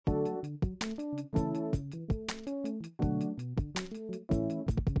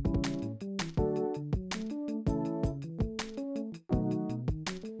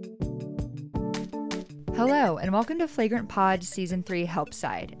Hello, and welcome to Flagrant Pod Season 3 Help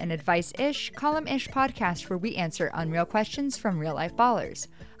Side, an advice-ish, column-ish podcast where we answer unreal questions from real-life ballers.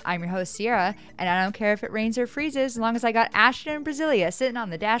 I'm your host, Ciara, and I don't care if it rains or freezes as long as I got Ashtyn and Brazilia sitting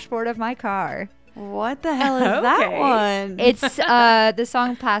on the dashboard of my car. What the hell is that one? It's the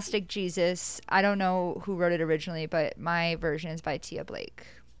song Plastic Jesus. I don't know who wrote it originally, but my version is by Tia Blake.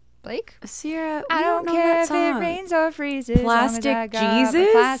 Blake? Ciara, I don't care if it rains or freezes. Plastic Jesus?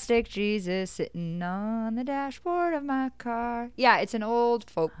 Plastic Jesus sitting on the dashboard of my car. Yeah, it's an old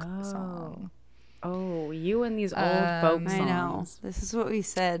folk song. Oh, you and these old folk songs. I know. This is what we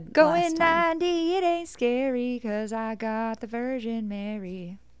said Going last time. 90, it ain't scary, 'cause I got the Virgin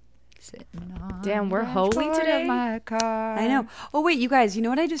Mary sitting on Damn, we're the holy dashboard today? of my car. I know. Oh, wait, you guys, you know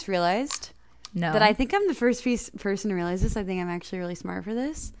what I just realized? No. That I think I'm the first person to realize this. I think I'm actually really smart for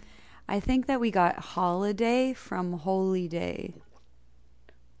this. I think that we got holiday from holy day.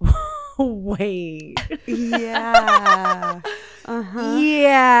 Wait. Yeah. Uh-huh.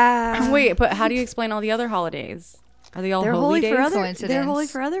 Yeah. Wait, but how do you explain all the other holidays? Are they all They're holy holy days? for other. Coincidence. They're holy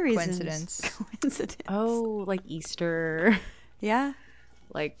for other reasons. Coincidence. Oh, like Easter. Yeah.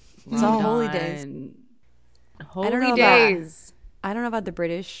 Like It's all holy Ramadan. days. Holy I don't know days. I don't know about the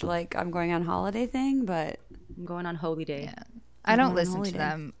British, like, I'm going on holiday thing, but I'm going on holy day. Yeah. I don't on listen holiday. to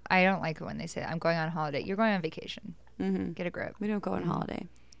them. I don't like it when they say, I'm going on holiday. You're going on vacation. Get a grip. we don't go on holiday.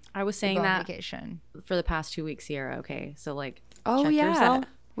 I was You saying go on that vacation. for the past 2 weeks, Ciara. Okay, so like, Oh, check yeah. yourself.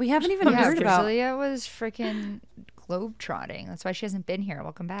 We haven't even Yeah, heard about. Brazilia was freaking globe-trotting. That's why she hasn't been here.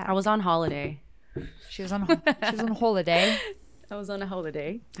 Welcome back. I was on holiday. She was on holiday. I was on a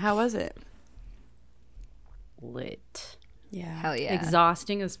holiday. How was it? Lit. Yeah. Hell yeah.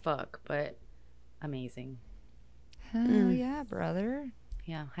 Exhausting as fuck, but amazing. Hell yeah, brother.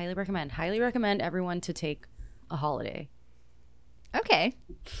 Yeah, highly recommend. Highly recommend everyone to take a holiday, Okay.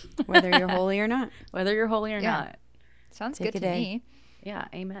 Whether you're holy or not. whether you're holy or Yeah. not. Sounds Take good a to day. me. Yeah,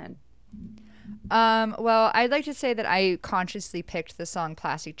 amen. Well, I'd like to say that I consciously picked the song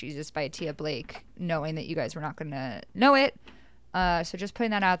Plastic Jesus by Tia Blake, knowing that you guys were not going to know it. So just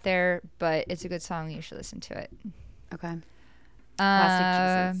putting that out there, but it's a good song. You should listen to it. Okay.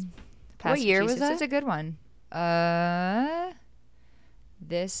 Plastic Jesus. Plastic year was Jesus. that? It's a good one.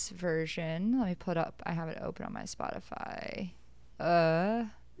 This version, let me pull it up. I have it open on my Spotify.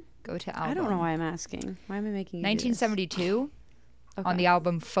 Go to album. I don't know why I'm asking. Why am I making you do this? 1972 on Okay. the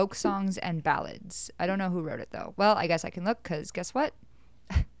album Folk Songs and Ballads. I don't know who wrote it though. Well, I guess I can look because guess what?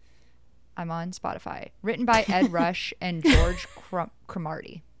 I'm on Spotify. Written by Ed Rush and George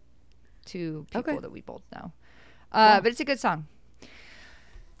Cromartie. Two people that we both know. But it's a good song.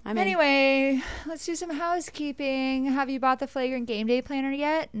 Anyway, let's do some housekeeping. Have you bought the Flagrant Game Day planner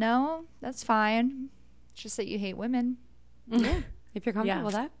yet? No? That's fine. It's just that you hate women. Yeah. If you're comfortable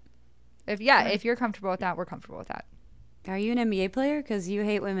with that. If you're comfortable with that, we're comfortable with that. Are you an NBA player? Because you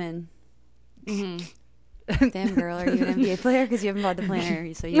hate women. Mm-hmm. Damn, girl. Are you an NBA player? Because you haven't bought the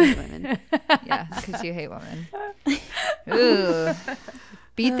planner, so you hate women. Yeah, because you hate women. Ooh.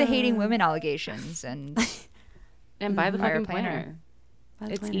 Beat the hating women allegations and buy the Buy your fucking planner.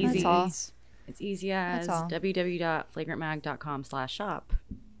 It's easy. That's all. It's easy as all. www.flagrantmag.com/shop.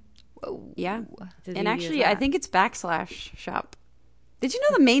 whoa. Yeah. It's as And easy actually, as I that. think it's /shop. Did you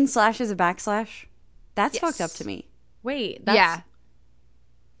know the main slash is a backslash? That's Yes. fucked up to me. Wait, that's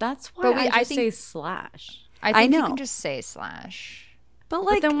why But I I just think- say slash. I think you know. can just say slash. But But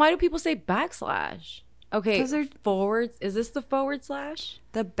like, then why do people say backslash? Okay, 'Cause they're- forwards. Is this the forward slash?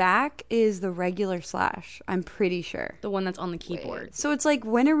 the back is the regular slash. I'm pretty sure. The one that's on the keyboard. So it's like,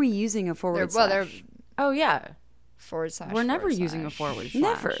 when are we using a forward slash? They're Oh yeah, forward slash. we're never forward using a slash. forward slash.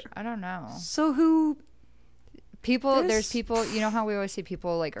 Never. I don't know. So who? There's people, you know how we always see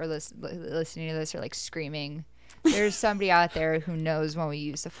people like are listening to this or like screaming. There's somebody out there who knows when we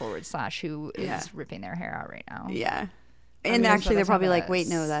use the forward slash who is ripping their hair out right now. Yeah. mean, And that's actually, what they're that's probably not like, wait,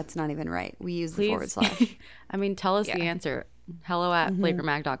 us. no, that's not even right. We use the Please. forward slash. I mean, tell us the Yeah. answer.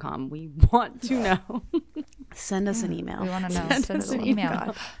 Hello@flagrantmag.com. We want to know. Send us an email. We want to know. Send Send us us an an email.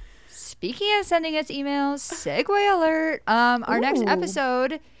 God. Speaking of sending us emails, segue alert. Our next Ooh.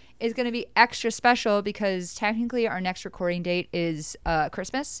 episode is going to be extra special because technically our next recording date is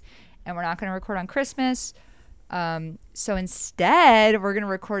Christmas, and we're not going to record on Christmas. So instead, we're going to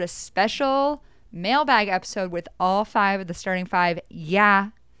record a special mailbag episode with all 5 of the starting 5. Yeah,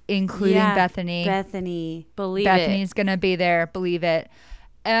 including Bethany. Bethany. Believe Bethany's going to be there. Believe it.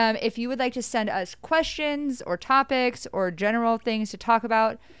 If you would like to send us questions or topics or general things to talk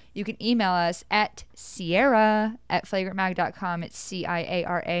about, you can email us at Ciara@flagrantmag.com. It's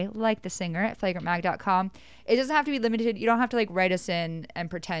Ciara, like the singer, at flagrantmag.com. It doesn't have to be limited. You don't have to like write us in and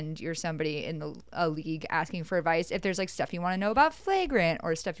pretend you're somebody in a league asking for advice. If there's like stuff you want to know about Flagrant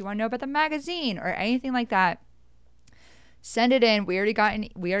or stuff you want to know about the magazine or anything like that, send it in. We already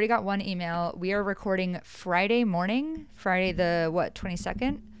got one email. We are recording Friday morning, Friday the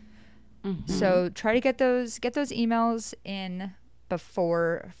 22nd. So try to get those emails in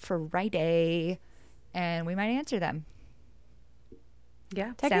before Friday, and we might answer them.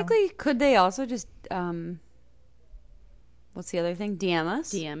 Yeah. Technically, could they also just what's the other thing? DM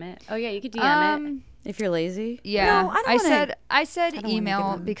us. DM it. Oh yeah, you could DM it if you're lazy. Yeah, No, I said don't wanna email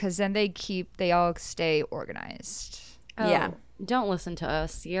give them- because then they all stay organized. Oh, Yeah. Don't listen to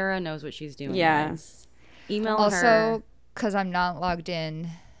us. Ciara knows what she's doing. Yeah. Guys. Email Also, her. because I'm not logged in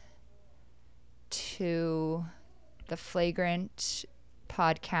to the Flagrant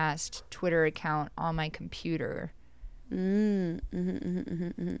podcast Twitter account on my computer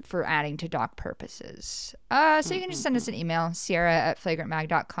for adding to doc purposes. So you can just send us an email,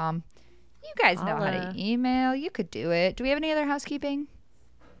 Ciara@flagrantmag.com. You guys know how to email. You could do it. Do we have any other housekeeping?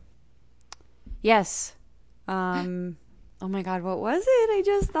 Yes. Oh my God, what was it? I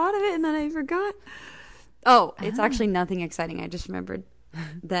just thought of it and then I forgot. Oh, it's actually nothing exciting. I just remembered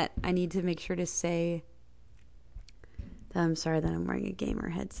that I need to make sure to say that I'm sorry that I'm wearing a gamer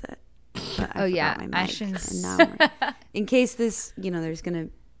headset. But I forgot my mic, Ashtyn's. and now in case this, there's going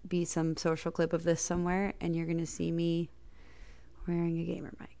to be some social clip of this somewhere and you're going to see me wearing a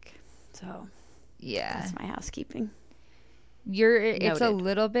gamer mic. So Yeah. that's my housekeeping. It's a Noted.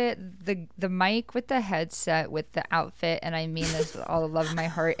 little bit the mic with the headset with the outfit, and I mean this with all the love of my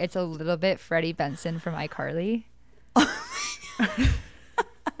heart. It's a little bit Freddie Benson from iCarly.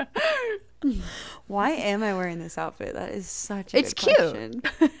 Why am I wearing this outfit? That is such a It's good cute.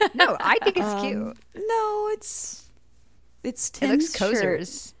 question. No, I think it's cute. No, it's It Tim's looks shirt.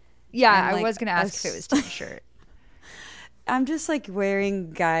 Cozers. Yeah, And, I like, was gonna ask if it was Tim's shirt. I'm just like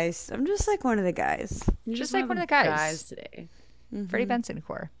wearing guys. I'm just like one of the guys. You're just like one of the guys. today. Freddie Benson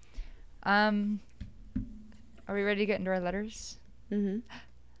core. Are we ready to get into our letters?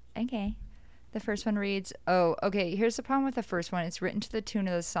 Okay. The first one reads, oh, okay, here's the problem with the first one. It's written to the tune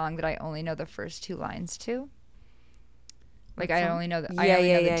of the song that I only know the first two lines to. Like, I only know the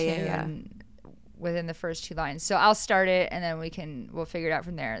tune within the first two lines. So I'll start it, and then we'll figure it out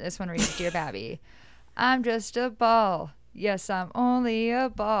from there. This one reads, Dear Babby, I'm just a ball. Yes, I'm only a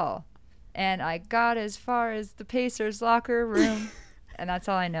ball. And I got as far as the Pacers' locker room. And that's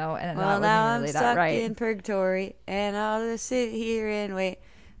all I know. And Well, that now wasn't I'm really stuck that right. in purgatory, and I'll just sit here and wait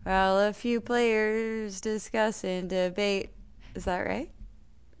while a few players discuss and debate. Is that right?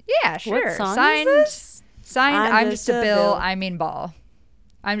 Yeah, sure. What song Signed, is this? Signed, I'm just just a a Bill, Bill. I mean ball.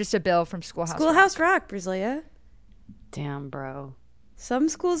 I'm just a Bill from Schoolhouse Rock. Schoolhouse Rock, Brazilia. Damn, bro. Some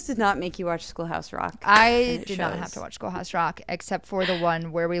schools did not make you watch Schoolhouse Rock. I and it did not shows. have to watch Schoolhouse Rock except for the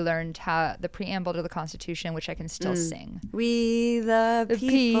one where we learned how the preamble to the Constitution, which I can still sing. We the The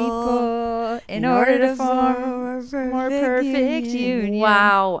people, in order to form a more perfect union.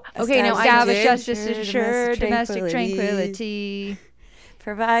 Wow. Okay, now I Establish did. justice, ensure domestic tranquility.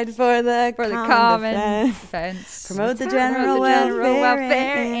 Provide for the common defense. defense. Promote the Promote general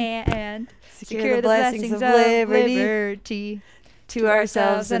welfare and secure the blessings of liberty to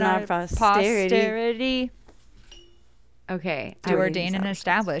ourselves and our posterity. Okay. To I would ordain use and that.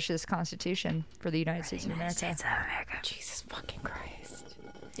 establish this Constitution for the United States of America. Jesus fucking Christ.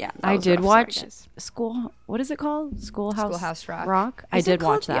 Yeah, that I was did rough. watch Sorry, guys. School. What is it called? Schoolhouse Rock. Rock. I Is it did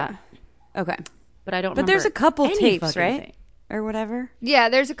watch called? that, Yeah. Okay, but I don't. but there's a remember couple any tapes, fucking right? thing. Or whatever. Yeah,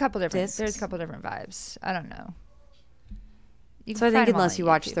 there's a couple different. Discs? There's a couple different vibes. I don't know. You So I can think find 'em all unless on you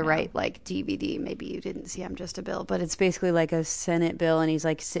watch YouTube the now. right like DVD, maybe you didn't see I'm Just a Bill, but it's basically like a Senate bill, and he's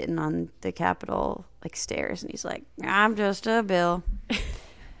like sitting on the Capitol like stairs, and he's like, "I'm just a bill,"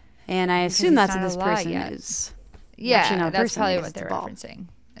 and I assume he's that's not what this a law person yet. is. Yeah, Actually, not a that's person, probably because what it's they're a ball. referencing.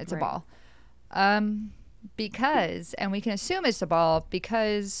 It's a Right. ball. Because, and we can assume it's a ball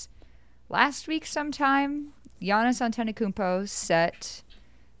because last week sometime, Giannis Antetokounmpo set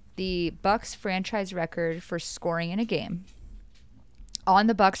the Bucks franchise record for scoring in a game on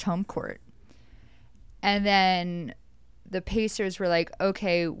the Bucks home court. And then the Pacers were like,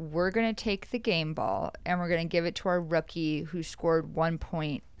 okay, we're going to take the game ball and we're going to give it to our rookie who scored 1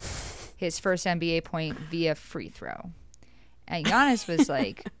 point, his first NBA point via free throw. And Giannis was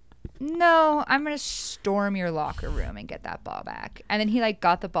like, no, I'm going to storm your locker room and get that ball back. And then he like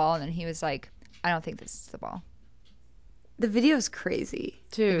got the ball and then he was like, I don't think this is the ball. The video's crazy.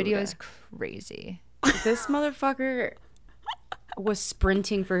 Dude, The video is crazy. this motherfucker was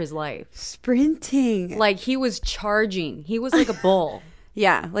sprinting for his life. Sprinting. Like, he was charging. He was like a bull.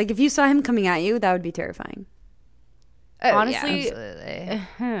 Yeah, like if you saw him coming at you, that would be terrifying. Oh, Honestly, yeah,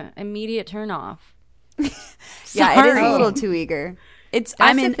 absolutely. Immediate turn off. Yeah, it is a Sorry. little too eager. It's. That's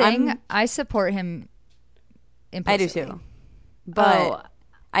I mean, the thing. I support him. I do Implicitly. too, but Oh.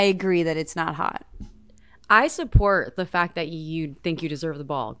 I agree that it's not hot. I support the fact that you think you deserve the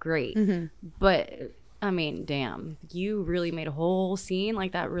ball. Great. Mm-hmm. But, I mean, damn. You really made a whole scene?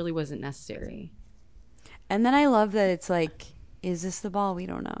 Like, that really wasn't necessary. And then I love that it's like, is this the ball? We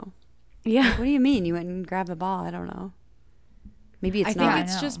don't know. Yeah. What do you mean? You went and grabbed the ball? I don't know. Maybe it's I not. think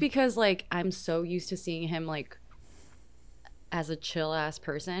it's know. just because, like, I'm so used to seeing him, like, as a chill-ass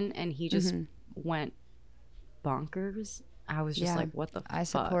person, and he just went bonkers. I was just Yeah. like, what the fuck? I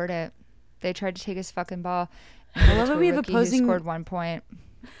support it. They tried to take his fucking ball. I love that we have Rookie who opposing. scored 1 point.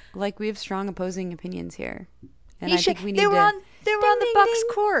 Like we have strong opposing opinions here, and He I should- think we need they were to. on the ding, Bucks ding.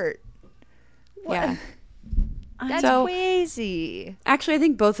 court. What? Yeah. That's So- crazy. Actually, I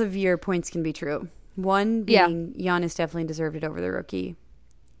think both of your points can be true. One Yeah. being Giannis definitely deserved it over the rookie.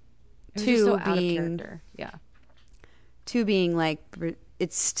 It was just so out of being character. Yeah. two being like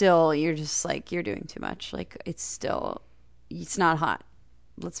it's still you're just like you're doing too much. Like it's not hot.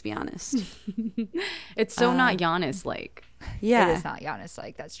 Let's be honest. It's so not Giannis like. It Yeah. is not Giannis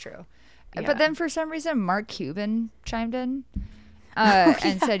like, that's true. Yeah. But then for some reason, Mark Cuban chimed in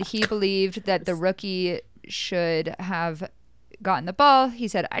and said he believed that the rookie should have gotten the ball. He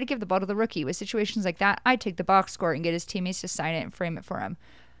said, I'd give the ball to the rookie. With situations like that, I'd take the box score and get his teammates to sign it and frame it for him.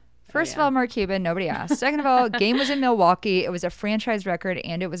 First of all, Mark Cuban, nobody asked. Second of all, game was in Milwaukee. It was a franchise record,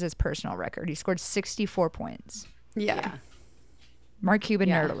 and it was his personal record. He scored 64 points. Yeah. Mark Cuban,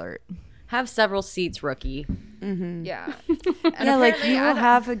 Yeah. nerd alert. Have several seats, rookie. Yeah. And Yeah, like apparently, you I will don't-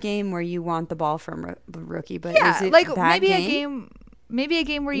 have a game where you want the ball from the rookie, but Yeah, is it like that maybe a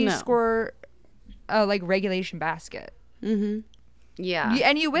game where you No. score a like regulation basket. Mm-hmm. Yeah.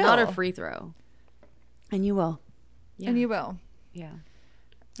 And you will. Not a free throw. And you will. Yeah. And you will. Yeah.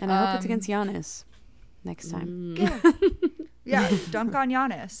 And I hope it's against Giannis next time. Yeah, dunk on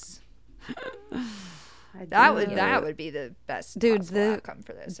Giannis. That would be the best Dude, possible outcome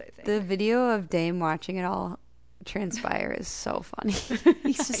for this, I think. The video of Dame watching it all transpire is so funny.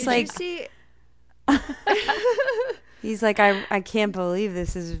 He's just Did like, you see? he's like, I can't believe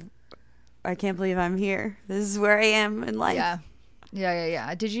I can't believe I'm here. This is where I am in life.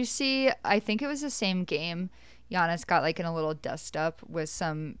 Yeah. Did you see? I think it was the same game. Giannis got like in a little dust up with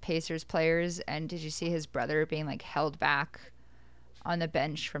some Pacers players, and did you see his brother being like held back on the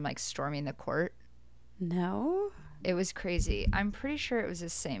bench from like storming the court? No, It was crazy. I'm pretty sure it was the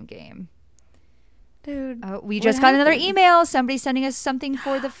same game. dude. We what just got another happened? email. Somebody sending us something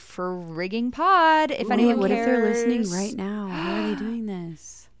for the frigging pod. If Wait, anyone what cares. if they're listening right now? How are they doing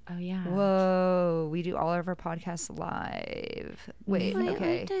this? Oh, yeah. Whoa, we do all of our podcasts live. Wait,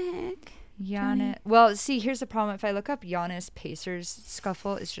 okay. What the heck? Giannis. Well, see, here's the problem. If I look up Giannis Pacers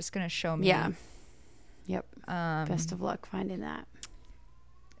scuffle, it's just going to show me. Yeah. Yep. Um, Best of luck finding that.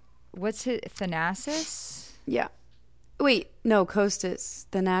 What's his Thanasis? Yeah. Wait, no, Kostas.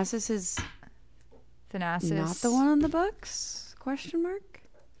 Thanasis is Thanasis. not the one on the Bucks? Question mark.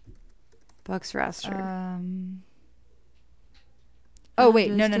 Bucks roster. Oh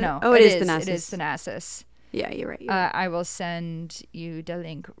wait, no. Oh, it is It Thanasis. is Thanasis. Yeah, you're right. You're right. I will send you the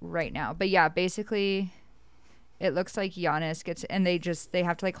link right now. But yeah, basically, it looks like Giannis gets, and they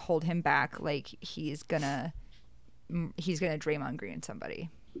have to like hold him back, like he's gonna Draymond Green somebody.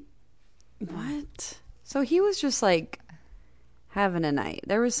 What? So he was just like having a night.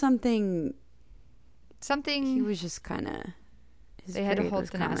 There was something. He was just kind of. They had to hold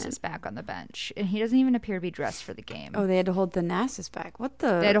Thanasis back on the bench, and he doesn't even appear to be dressed for the game. Oh, they had to hold Thanasis back. What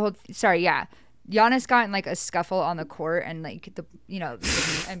the? They had to hold. Sorry, yeah. Giannis got in like a scuffle on the court, and like the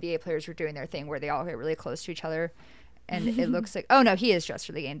NBA players were doing their thing where they all get really close to each other, and it looks like he is dressed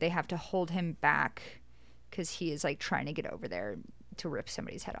for the game. They have to hold him back because he is like trying to get over there to rip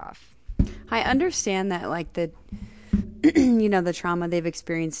somebody's head off. I understand that, like the, the trauma they've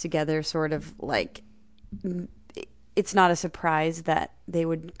experienced together, sort of like, it's not a surprise that they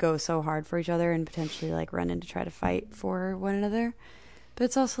would go so hard for each other and potentially like run in to try to fight for one another. But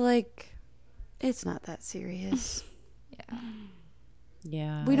it's also like, it's not that serious. Yeah.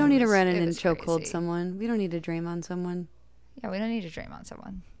 Yeah. We don't need to run in it and was chokehold crazy. someone. We don't need to dream on someone. Yeah, we don't need to dream on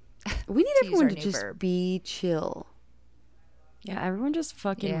someone. We need To use everyone our to new just verb. be chill. Yeah, everyone just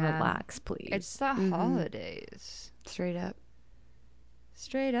fucking Yeah. relax, please. It's the holidays. Straight up.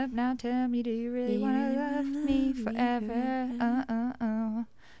 Straight up now, tell me, do you really want to love me forever?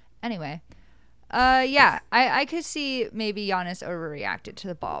 Anyway. Yeah, I could see maybe Giannis overreacted to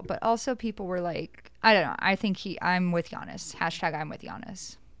the ball, but also people were like, I don't know. I think I'm with Giannis. Hashtag I'm with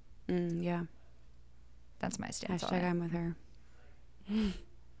Giannis. Yeah. That's my stance Hashtag on it. I'm with her.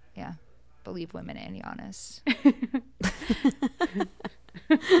 Yeah. Believe women and Giannis.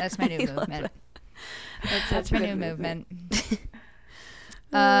 That's my new movement. That's my new movement.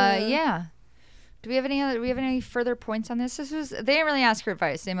 Yeah. Do we have any further points on this? They didn't really ask for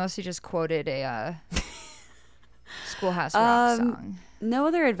advice. They mostly just quoted a Schoolhouse Rock song. No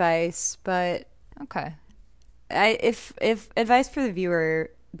other advice, but Okay. if advice for the viewer,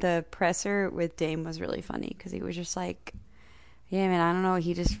 the presser with Dame was really funny because he was just like, yeah, man, I don't know.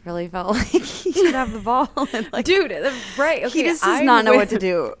 He just really felt like he should have the ball. And like, Dude, right. Okay, he just does not know what to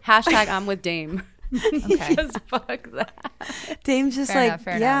do. Hashtag I'm with Dame. Okay. Because fuck that. Dame's just Fair like,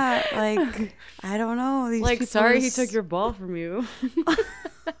 enough. yeah, like, I don't know. These Like, people sorry he just- took your ball from you.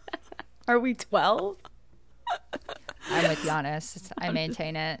 Are we 12? I'm with Giannis. I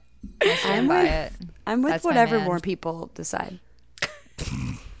maintain it. I stand by it. I'm with That's my whatever man. more people decide.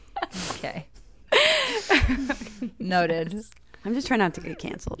 Okay. Noted. I'm just trying not to get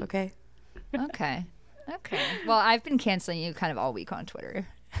canceled, okay? Okay. Well, I've been canceling you kind of all week on Twitter.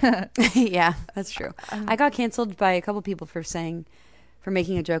 Yeah, that's true. I got canceled by a couple people for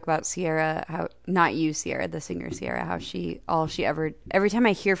making a joke about Ciara, how not you, Ciara, the singer Ciara, how every time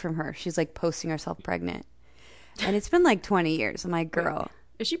I hear from her, she's like posting herself pregnant. And it's been like 20 years. I'm like, girl.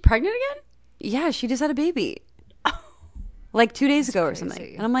 Is she pregnant again? Yeah, she just had a baby. Like 2 days ago or something.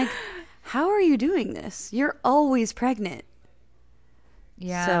 crazy. And I'm like, how are you doing this? You're always pregnant.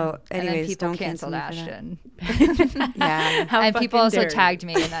 Yeah. So, and anyways, then people don't cancel canceled me for that. Ashton. Yeah. How And people fucking also dare you. tagged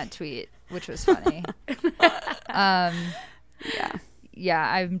me in that tweet, which was funny. Yeah. Yeah,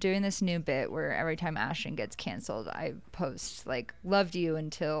 I'm doing this new bit where every time Ashton gets canceled, I post like "loved you"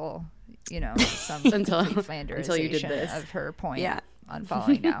 until some Until flanderization you did this. of her point. Yeah.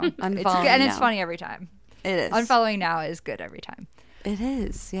 Unfollowing now. Unfollowing And it's now. funny every time. It is. Unfollowing now is good every time. It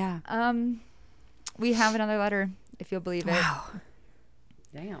is, yeah. We have another letter, if you'll believe it. Wow.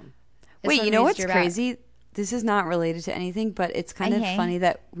 Damn. This Wait, one you know reads, what's "Dear Bat-" crazy? This is not related to anything, but it's kind of Okay. funny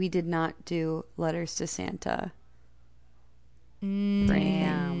that we did not do letters to Santa for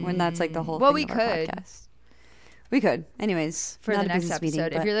anything when that's like the whole Well, thing we of our could. podcast. We could. Anyways, For not the a next business episode.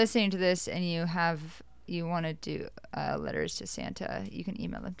 meeting, If but you're listening to this and you want to do letters to Santa, you can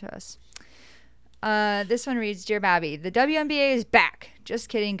email them to us. This one reads, "Dear Babby, the WNBA is back. Just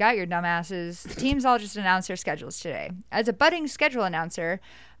kidding, got your dumbasses. The teams all just announced their schedules today. As a budding schedule announcer,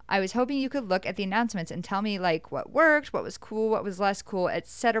 I was hoping you could look at the announcements and tell me like what worked, what was cool, what was less cool,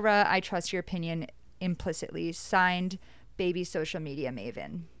 etc. I trust your opinion implicitly. Signed, baby social media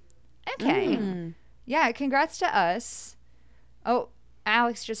maven." Okay. Yeah, congrats to us. Oh,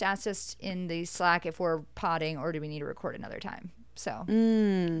 Alex just asked us in the Slack if we're potting or do we need to record another time. So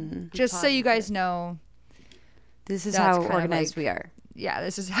just so you guys know, this is that's how kind of organized like- we are. yeah,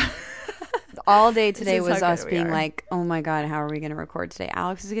 this is how All day today is was how good us we being are. like, oh my God, how are we going to record today?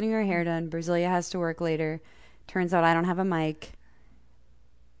 Alex is getting her hair done. Brazilia has to work later. Turns out I don't have a mic.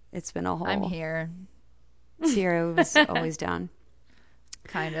 It's been a whole... I'm here, Ciara was always down.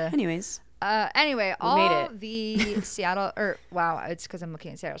 kind of. Anyways. Anyway, We all made the Seattle, or wow, it's because I'm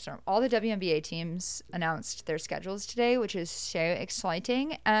looking at Seattle Storm. All the WNBA teams announced their schedules today, which is so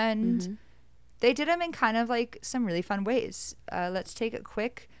exciting, and they did them in kind of like some really fun ways. Let's take a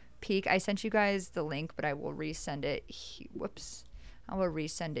quick peek. I sent you guys the link, but I will resend it. Whoops, I will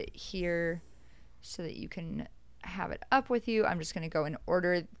resend it here so that you can have it up with you. I'm just going to go in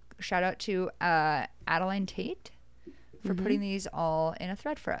order. Shout out to Adeline Tate for putting these all in a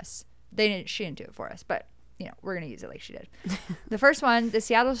thread for us. She didn't do it for us, but we're gonna use it like she did. The first one, the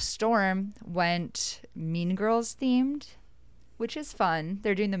Seattle Storm went Mean Girls themed, which is fun.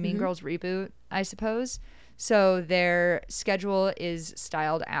 They're doing the Mean Girls reboot, I suppose. So their schedule is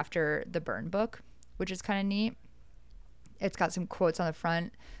styled after the Burn book, which is kind of neat. It's got some quotes on the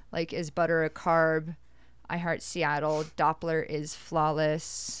front, like "Is butter a carb? I heart Seattle. Doppler is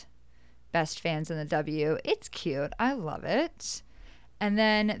flawless. Best fans in the W." It's cute. I love it. And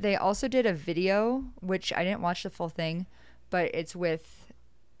then they also did a video, which I didn't watch the full thing, but it's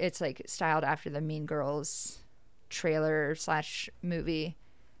like styled after the Mean Girls trailer / movie.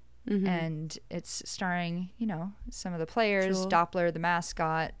 And it's starring, some of the players, Jewel. Doppler, the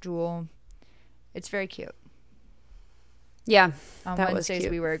mascot, Jewel. It's very cute. Yeah, On that was Wednesdays,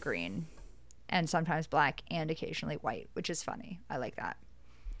 cute. we wear green and sometimes black and occasionally white, which is funny. I like that.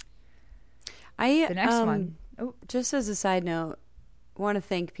 The next one. Oh, Just as a side note, want to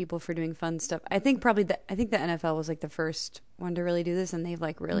thank people for doing fun stuff. I think the NFL was like the first one to really do this, and they've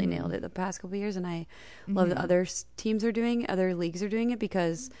like really nailed it the past couple of years. And I love that other leagues are doing it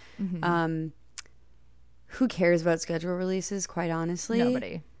because, who cares about schedule releases? Quite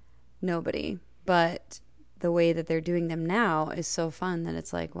honestly, nobody. But the way that they're doing them now is so fun that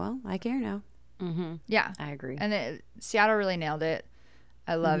it's like, well, I care now. Yeah, I agree. And Seattle really nailed it.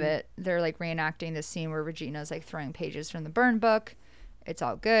 I love it. They're like reenacting the scene where Regina's like throwing pages from the burn book. It's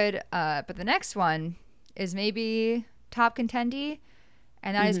all good. But the next one is maybe top contendee.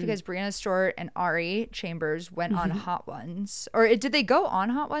 And that is because Brianna Stewart and Ari Chambers went on Hot Ones. Or did they go on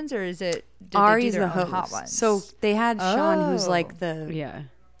Hot Ones, or is it Ari's the host? Hot Ones? So they had Sean, who's like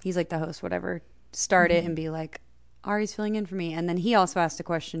he's like the host, whatever, start it and be like, Ari's filling in for me. And then he also asked a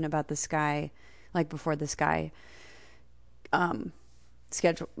question about the Sky, like before the Sky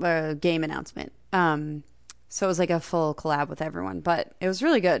schedule game announcement. So it was like a full collab with everyone, but it was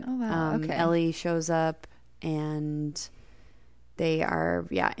really good. Oh, wow. Okay. Ellie shows up and they are,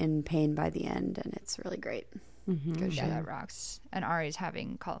 in pain by the end, and it's really great. Good show. Yeah, that rocks. And Ari's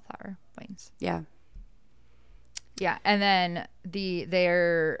having cauliflower wings. Yeah. Yeah, and then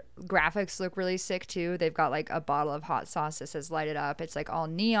their graphics look really sick too. They've got like a bottle of hot sauce that says "Light It Up." It's like all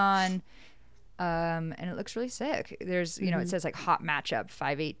neon, and it looks really sick. There's, it says like hot matchup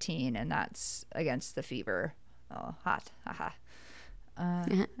 518, and that's against the Fever. Oh, hot, haha.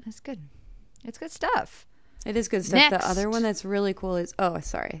 That's good. It's good stuff. It is good stuff. Next. The other one that's really cool is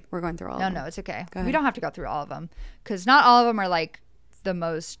sorry, we're going through all of them. No, it's okay. Go ahead. We don't have to go through all of them because not all of them are like the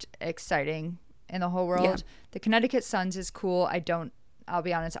most exciting in the whole world. Yeah. The Connecticut Suns is cool. I'll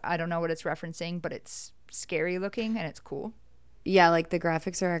be honest, I don't know what it's referencing, but it's scary looking and it's cool. Yeah, like the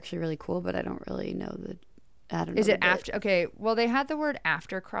graphics are actually really cool, but I don't really know Is it after? Okay, well they had the word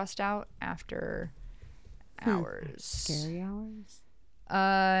after crossed out after hours. Scary hours?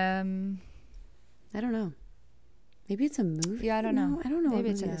 I don't know. Maybe it's a movie. Yeah, I don't know. No, I don't know. Maybe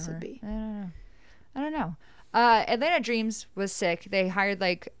what it's movie an this hour. would be. I don't know. Atlanta Dreams was sick. They hired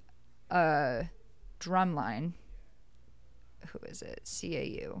like a drumline. Who is it?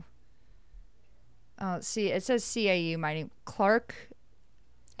 CAU. Oh, see, it says CAU Clark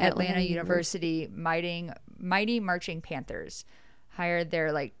Atlanta University Mighty Marching Panthers hired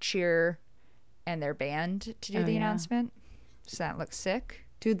their like cheer and their band to do the announcement. So that looks sick.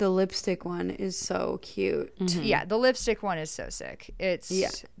 Dude, the lipstick one is so cute. Yeah, the lipstick one is so sick.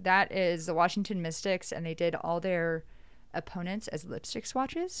 That is the Washington Mystics, and they did all their opponents as lipstick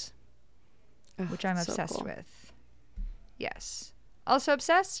swatches, which I'm obsessed with. Yes. Also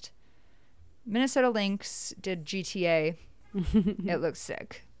obsessed? Minnesota Lynx did GTA. It looks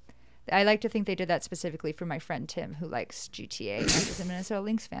sick. I like to think they did that specifically for my friend Tim, who likes GTA and is a Minnesota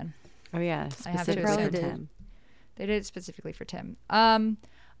Lynx fan. Oh, yeah. Specifically for Tim. They did it specifically for Tim.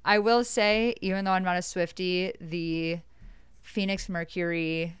 I will say, even though I'm not a Swiftie, the Phoenix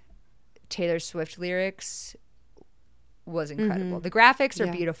Mercury Taylor Swift lyrics was incredible. The graphics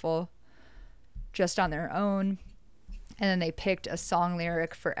are beautiful just on their own. And then they picked a song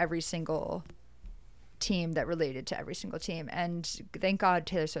lyric for every single team that related to every single team. And thank God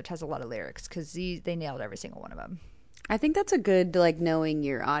Taylor Swift has a lot of lyrics because they nailed every single one of them. I think that's a good, like, knowing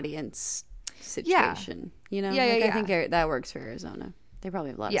your audience situation. You know? I think that works for Arizona. They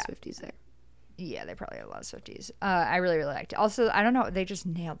probably have a lot of Swifties there. Yeah, they probably have a lot of Swifties. I really, really liked it. Also, I don't know, they just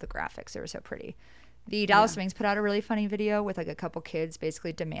nailed the graphics. They were so pretty. The Dallas Wings put out a really funny video with like a couple kids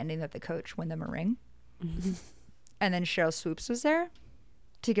basically demanding that the coach win them a ring. And then Cheryl Swoops was there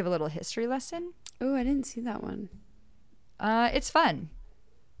to give a little history lesson. Oh, I didn't see that one. It's fun.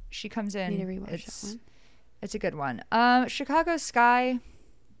 She comes in. Need to rewatch that one. It's a good one. Chicago Sky.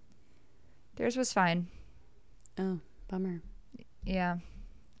 Theirs was fine. Oh, bummer. Yeah,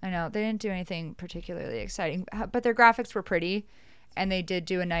 I know. They didn't do anything particularly exciting, but their graphics were pretty. And they did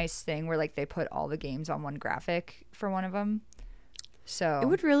do a nice thing where like they put all the games on one graphic for one of them. So it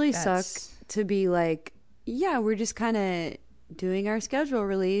would really suck to be like, yeah, we're just kind of doing our schedule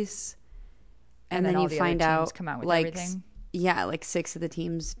release. And then you find out come out with like, everything. Yeah, like 6 of the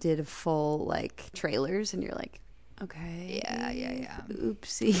teams did full like trailers and you're like, okay. Yeah.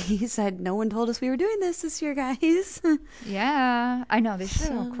 Oopsies. No one told us we were doing this year, guys. Yeah, I know. They should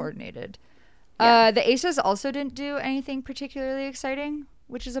have all coordinated. Yeah. The Aces also didn't do anything particularly exciting,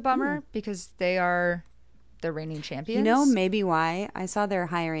 which is a bummer because they are the reigning champions. You know, maybe why? I saw they're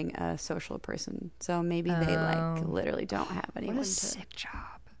hiring a social person. So maybe they like literally don't have anyone. What a sick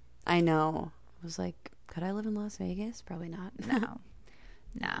job. I know. I was like, could I live in Las Vegas? Probably not.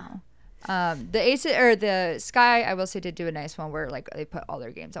 No. The Aces or the Sky, I will say, did do a nice one where like they put all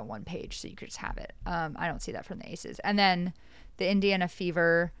their games on one page so you could just have it. I don't see that from the Aces. And then the Indiana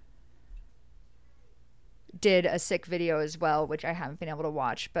Fever did a sick video as well, which I haven't been able to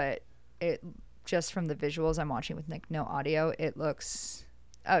watch, but it just from the visuals I'm watching with like no audio, it looks,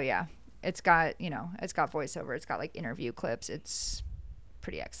 oh yeah, it's got, it's got voiceover, it's got like interview clips, it's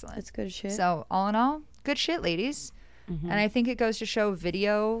pretty excellent. It's good shit. So all in all, good shit, ladies. And I think it goes to show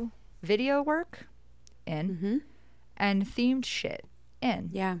video work in and themed shit in.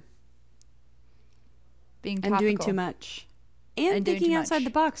 Yeah. Being And topical. doing too much. And doing thinking too outside much. the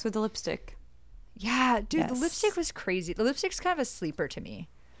box with the lipstick. Yeah, dude, the Yes. lipstick was crazy. The lipstick's kind of a sleeper to me.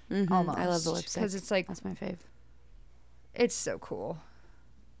 Almost. I love the lipstick. Because it's like, That's my fave. it's so cool.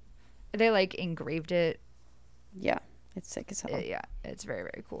 They like engraved it. Yeah. It's sick as hell. Yeah, it's very,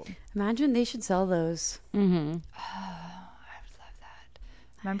 very cool. Imagine they should sell those. Mm-hmm.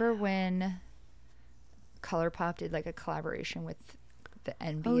 Remember when ColourPop did like a collaboration with the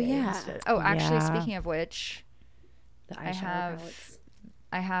NBA? Oh, yeah. Instead? Oh, actually, Yeah. speaking of which, The I eyeshadow have palettes.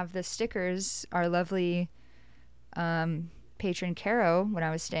 I have the stickers. Our lovely patron Caro, when I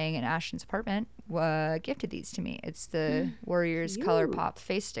was staying in Ashtyn's apartment, gifted these to me. It's the Warriors Cute. ColourPop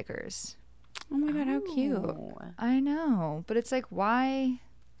face stickers. Oh my god, how cute. Oh. I know, but it's like, why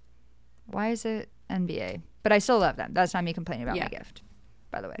is it NBA? But I still love them. That's not me complaining about Yeah. my gift,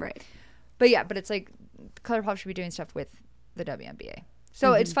 by the way. Right. But yeah, but it's like ColourPop should be doing stuff with the WNBA.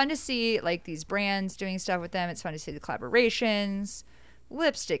 So it's fun to see like these brands doing stuff with them. It's fun to see the collaborations.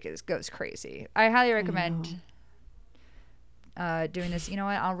 Lipstick goes crazy. I highly recommend doing this. You know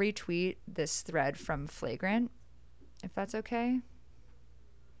what? I'll retweet this thread from Flagrant, if that's okay.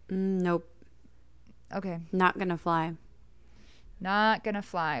 Nope. Okay. Not gonna fly. Not gonna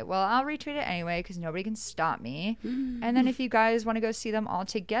fly. Well, I'll retweet it anyway because nobody can stop me. And then if you guys want to go see them all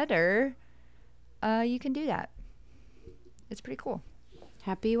together, you can do that. It's pretty cool.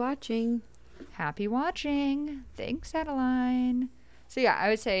 Happy watching. Happy watching. Thanks, Adeline. So yeah, I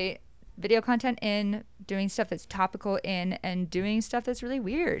would say video content in, doing stuff that's topical in, and doing stuff that's really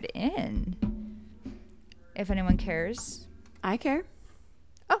weird in. If anyone cares. I care.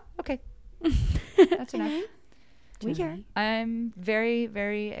 Oh, okay. That's enough. We care. I'm very,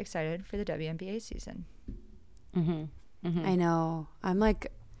 very excited for the WNBA season. I know. I'm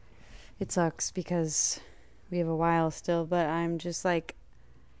like, it sucks because we have a while still, but I'm just like,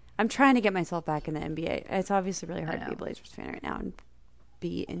 I'm trying to get myself back in the NBA. It's obviously really hard to be a Blazers fan right now and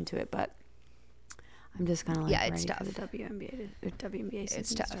be into it, but I'm just kind of like it's ready tough. for the WNBA season It's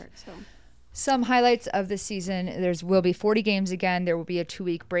to tough. start. So Some highlights of the season. Will be 40 games again. There will be a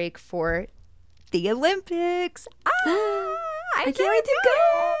 2-week break for the Olympics. I can't wait to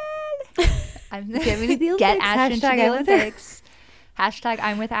go. I'm Can't wait to the get Olympics. Ashtyn to Hashtag the I'm with her. Olympics. Hashtag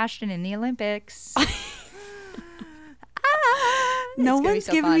I'm with Ashtyn in the Olympics. no It's gonna be one's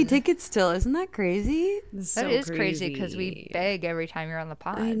so giving me fun. tickets still. Isn't that crazy? That is crazy because we beg every time you're on the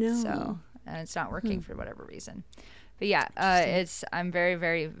pod. I know. So, and it's not working for whatever reason. But yeah, I'm very,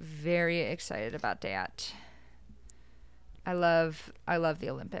 very, very excited about that. I love the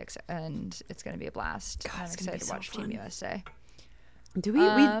Olympics, and it's going to be a blast. God, I'm it's gonna be excited to so watch fun. Team USA. Do we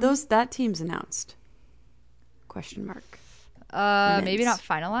that team's announced? Question mark. Maybe not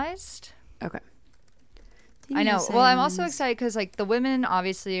finalized. Okay. I know. Well, I'm also excited because like the women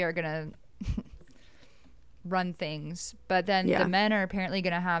obviously are gonna run things, but then Yeah. the men are apparently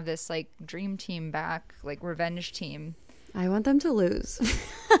gonna have this like dream team back, like revenge team. I want them to lose.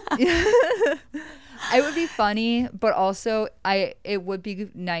 It would be funny, but also it would be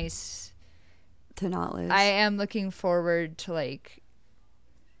nice. to not lose. I am looking forward to like.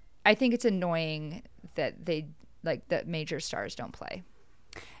 I think it's annoying that they like that major stars don't play.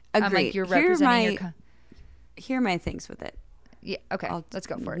 Agree. I'm like, you're representing your. Here are my things with it. Yeah. Okay. Let's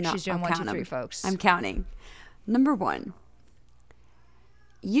go for it. No, She's doing I'll 1, 2, count 3, 'em. folks. I'm counting. Number 1.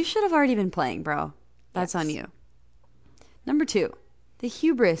 You should have already been playing, bro. That's on you. Number 2. The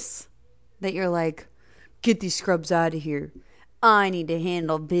hubris that you're like, get these scrubs out of here. I need to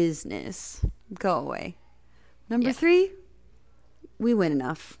handle business. Go away. Number 3. We win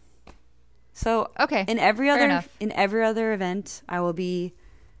enough. So Okay, in every fair other enough. event, I will be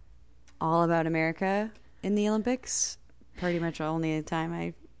all about America in the Olympics. Pretty much only the time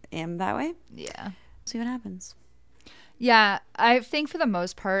I am that way. Yeah. See what happens. Yeah, I think for the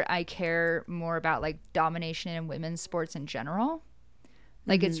most part, I care more about like domination in women's sports in general.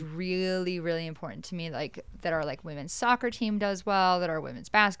 Like it's really, really important to me, like that our like women's soccer team does well, that our women's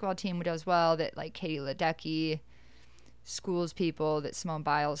basketball team does well, that like Katie Ledecky schools people, that Simone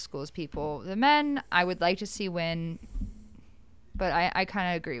Biles schools people. The men, I would like to see win But I kind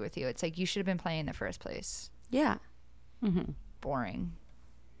of agree with you. It's like you should have been playing in the first place. Yeah. Boring.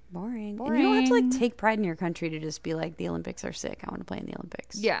 Boring. And you don't have to like take pride in your country to just be like, the Olympics are sick, I want to play in the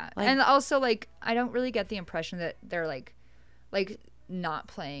Olympics. Yeah. Like, and also, like, I don't really get the impression that they're like not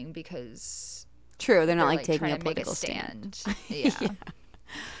playing because true. They're not like trying taking a to make political stand. Yeah.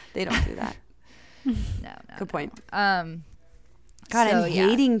 They don't do that. No. Good point. God, I'm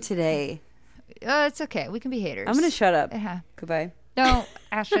hating today. It's okay. We can be haters. I'm going to shut up. Yeah. Goodbye. No,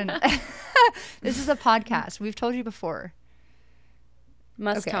 Ashtyn. This is a podcast. We've told you before.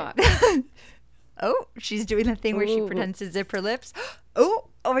 Must talk. Oh, she's doing the thing where she pretends to zip her lips. Oh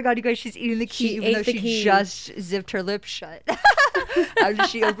my God, you guys, she's eating the key even though she just zipped her lips shut. How did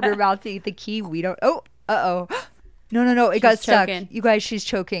she open her mouth to eat the key? We don't. Oh, No, it got stuck. Choking. You guys, she's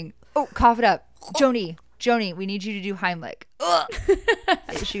choking. Oh, cough it up. Joni, we need you to do Heimlich.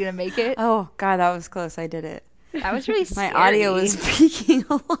 Is she going to make it? Oh, God, that was close. I did it. That was really scary. My audio was peaking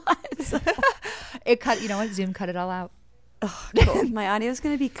a lot. So. It cut, you know what? Zoom cut it all out. Oh, cool. My audio is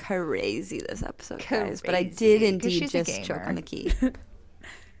going to be crazy this episode, guys. But I did indeed just choke on the key.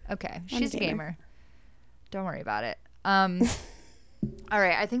 Okay. She's a gamer. Don't worry about it. All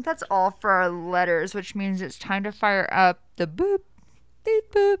right. I think that's all for our letters, which means it's time to fire up the boop.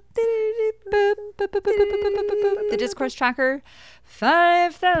 The discourse tracker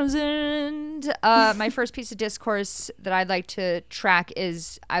 5,000. My first piece of discourse that I'd like to track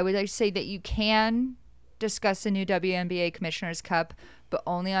is I would like to say that you can discuss the new WNBA Commissioner's Cup, but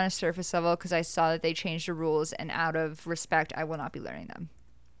only on a surface level because I saw that they changed the rules, and out of respect, I will not be learning them.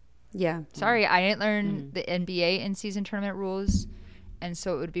 Yeah. Sorry, I didn't learn the NBA in-season tournament rules, and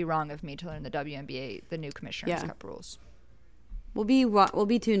so it would be wrong of me to learn the WNBA, the new Commissioner's Cup rules. We'll be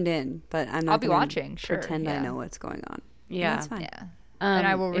tuned in, but I'm not. I'll be watching. Pretend I know what's going on. Yeah, that's fine. Yeah, and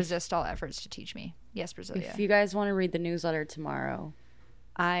I will resist all efforts to teach me. Yes, Brazilia. If you guys want to read the newsletter tomorrow,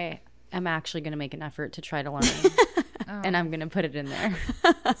 I am actually going to make an effort to try to learn, and I'm going to put it in there.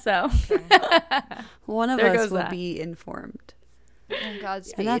 So one of us will be informed.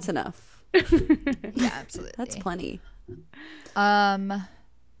 Godspeed. And that's enough. Yeah, absolutely. That's plenty. Yeah,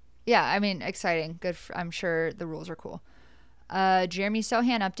 I mean, exciting. Good. I'm sure the rules are cool. Jeremy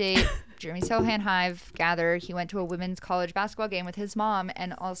Sohan update. Jeremy Sohan Hive gather. He went to a women's college basketball game with his mom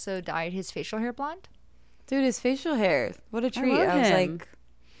and also dyed his facial hair blonde. Dude, his facial hair. What a treat. I was like,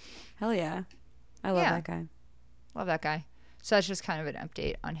 hell yeah. I love that guy. Love that guy. So that's just kind of an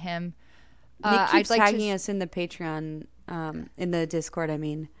update on him. Nick keeps tagging us in the Patreon, in the Discord, I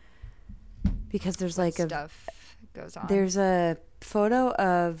mean. Because there's like stuff goes on. There's a photo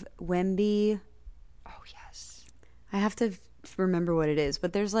of Wemby. Oh, yes. I have to remember what it is,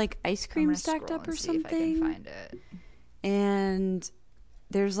 but there's like ice cream stacked up or something. If I can find it. And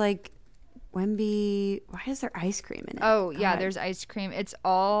there's like Wemby. Why is there ice cream in it? Oh, yeah, there's ice cream. It's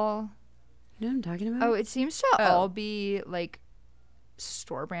all. You know what I'm talking about? Oh, it seems to all be like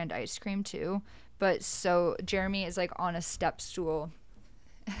store brand ice cream too. But so Jeremy is like on a step stool.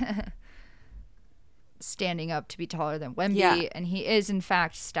 Standing up to be taller than Wemby, and he is in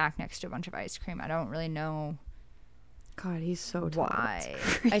fact stacked next to a bunch of ice cream. I don't really know. God, he's so tall. Why?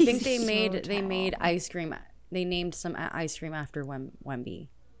 I think they made ice cream. They named some ice cream after Wemby.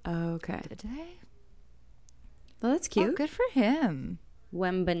 Okay. Did they? Well, that's cute. Oh, good for him.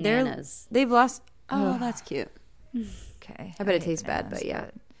 Bananas. They've lost. Oh, that's cute. Okay. I bet it tastes bad, but yeah.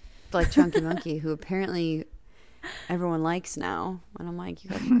 Like Chunky Monkey, who apparently everyone likes now. And I'm like,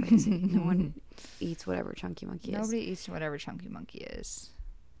 you guys are crazy. No one eats whatever Chunky Monkey is. Nobody eats whatever Chunky Monkey is.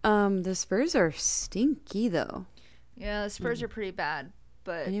 The Spurs are stinky though. Yeah, the Spurs are pretty bad,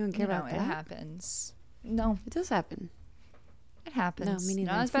 but anyone care about that? It happens. No, it does happen. It happens. No, me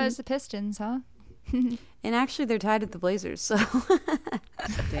neither. Not as bad as the Pistons, huh? And actually, they're tied at the Blazers. So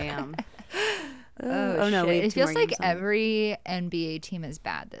damn. Oh no! Shit. It feels like every NBA team is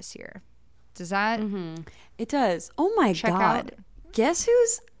bad this year. Does that? Mm-hmm. It does. Oh my God! Out. Guess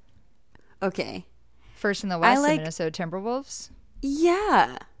who's? Okay. First in the West, the Minnesota Timberwolves.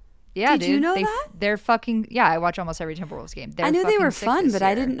 Yeah. Yeah, Did you know that? They're fucking. Yeah, I watch almost every Timberwolves game. I knew they were fun, but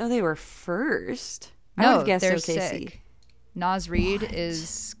I didn't know they were first. No, I would guess they're OKC. sick. Naz Reid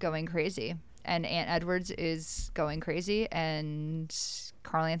is going crazy, and Ant Edwards is going crazy, and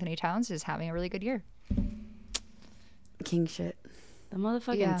Karl Anthony Towns is having a really good year. King shit. The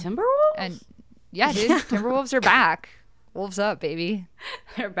motherfucking Timberwolves? And yeah, dude, Timberwolves are back. Wolves up, baby.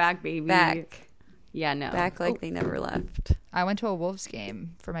 They're back, baby. Back. Yeah, no. Back like they never left. I went to a Wolves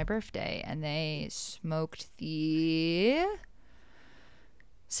game for my birthday, and they smoked the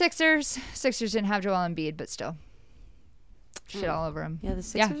Sixers. Sixers didn't have Joel Embiid, but still. Shit all over them. Yeah, the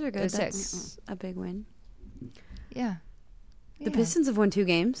Sixers are good. That's That's a big win. Yeah. The Pistons have won 2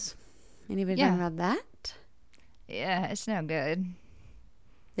 games. Anybody talking about that? Yeah, it's no good.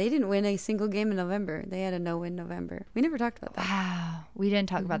 They didn't win a single game in November. They had a no-win November. We never talked about that. Wow. We didn't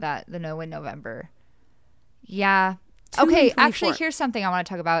talk about that, the no-win November. Yeah. 2 Okay, and 24. actually, here's something I want to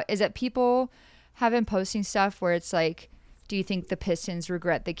talk about, is that people have been posting stuff where it's like, do you think the Pistons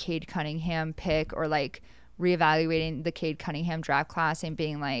regret the Cade Cunningham pick, or like reevaluating the Cade Cunningham draft class and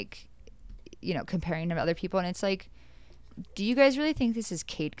being like, you know, comparing him to other people? And it's like, do you guys really think this is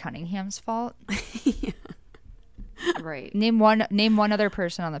Cade Cunningham's fault? Yeah. Right. Name one other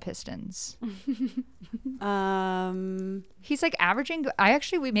person on the Pistons. He's like averaging.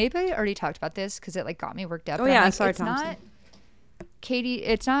 We maybe already talked about this because it like got me worked up. Oh but yeah, I'm like, sorry, it's Thompson. not Katie.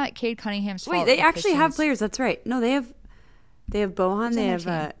 It's not Cade Cunningham's fault. Wait, they the actually have Pistons- players. That's right. No, they have Bohan. Who's They on have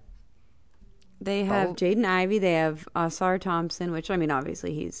their they have Bo- Jaden Ivey. They have Asar Thompson, which I mean,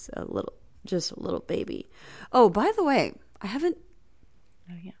 obviously he's just a little baby. Oh, by the way, I haven't.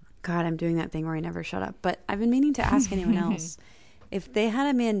 Oh yeah. God, I'm doing that thing where I never shut up. But I've been meaning to ask anyone else if they had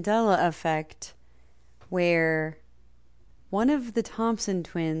a Mandela effect where one of the Thompson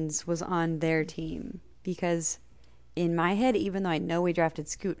twins was on their team. Because in my head, even though I know we drafted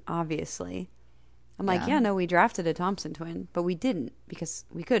Scoot, obviously, I'm like, yeah, no, we drafted a Thompson twin, but we didn't because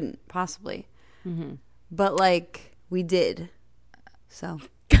we couldn't possibly. Mm-hmm. But like, we did. So.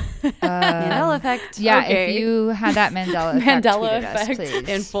 Mandela effect. Yeah, Okay. if you had that Mandela effect, Mandela tweet at us, effect please.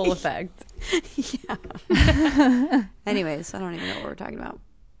 in full effect. Yeah. Anyways, I don't even know what we're talking about.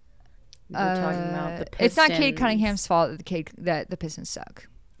 We're talking about the Pistons. It's not Cade Cunningham's fault that the Pistons suck,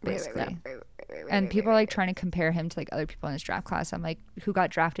 basically. And people are like trying to compare him to like other people in his draft class. I'm like, who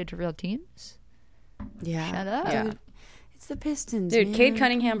got drafted to real teams? Yeah. Shut up. Yeah. Dude, it's the Pistons. Dude, man. Cade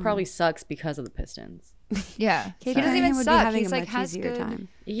Cunningham probably sucks because of the Pistons. Yeah, Cade he doesn't even Cunningham would be suck. having He's a like much has easier good. time.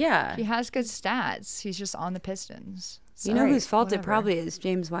 Yeah. He has good stats. He's just on the Pistons. You know Sorry, whose fault whatever. it probably is?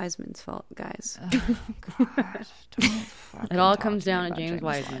 James Wiseman's fault, guys. Oh, God. Don't It all fucking comes talk down me to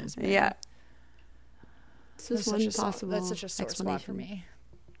about James Wiseman. Yeah. It's That's just such one a possible that's such a sore spot for explanation. me.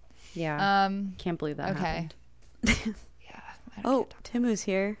 Yeah. Can't believe that Okay. happened. Yeah. Oh, Timu's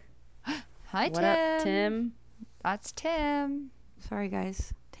here. Hi, What Tim. up, Tim? That's Tim. Sorry,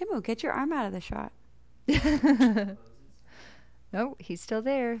 guys. Timu, get your arm out of the shot. No, he's still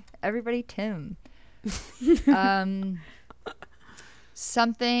there. Everybody, Tim.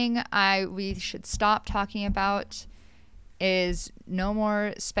 Something we should stop talking about is no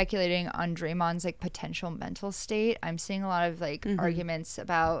more speculating on Draymond's like potential mental state. I'm seeing a lot of like arguments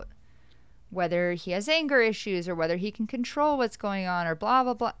about whether he has anger issues or whether he can control what's going on or blah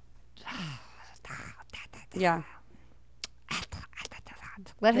blah blah. Yeah.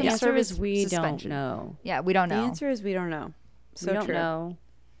 Let The him answer serve is his we suspension. don't know. Yeah, we don't The know. answer is we don't know. So we don't true. know.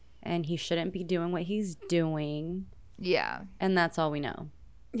 And he shouldn't be doing what he's doing. Yeah. And that's all we know.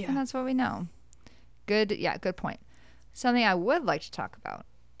 And that's what we know. Good point. Something I would like to talk about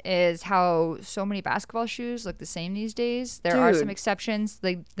is how so many basketball shoes look the same these days. There are some Dude. exceptions,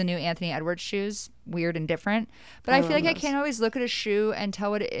 like the new Anthony Edwards shoes, weird and different. But I feel like I can't always look at a shoe and tell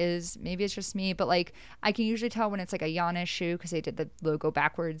what it is. Maybe it's just me, but like I can usually tell when it's like a Giannis shoe because they did the logo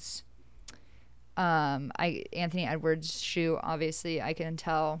backwards. Anthony Edwards shoe, obviously I can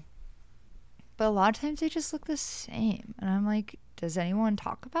tell. But a lot of times they just look the same. And I'm like, does anyone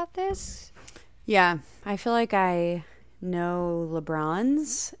talk about this? Yeah. I feel like I know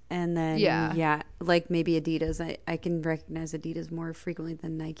LeBron's and then, like maybe Adidas. I can recognize Adidas more frequently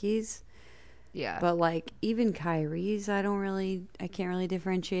than Nike's. Yeah. But like even Kyrie's, I can't really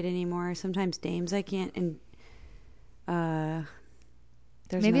differentiate anymore. Sometimes Dame's I can't. And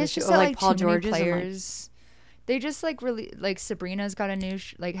there's maybe another it's shoe- just oh, that, like like Paul too many George's. I'm like, players. They just like really like Sabrina's got a new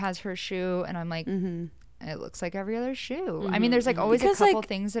has her shoe, and I'm like, it looks like every other shoe. I mean, there's like always Because, a couple like-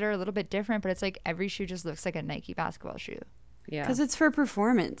 things that are a little bit different, but it's like every shoe just looks like a Nike basketball shoe. Yeah. because it's for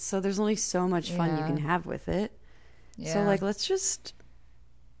performance, so there's only so much fun you Yeah. can have with it. Yeah. So like, let's just.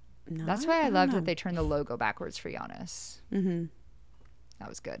 No, That's why I don't loved know. that they turned the logo backwards for Giannis. Mm-hmm. That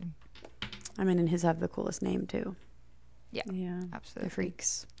was good. I mean, and his have the coolest name too. Yeah. Absolutely. The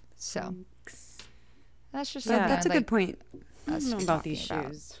Freaks. So that's just Yeah. something That's a I'd good like point. I us don't know to about talking these about.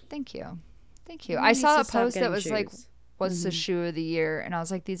 shoes. Thank you. He I needs saw to a stop post that getting was like, shoes. what's the shoe of the year? And I was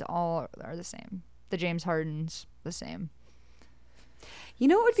like, these all are the same. The James Harden's the same. You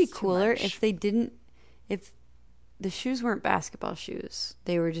know what would be It's too cooler much. if they didn't, if the shoes weren't basketball shoes.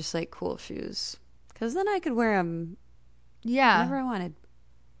 They were just like cool shoes. Because then I could wear them Yeah, whenever I wanted.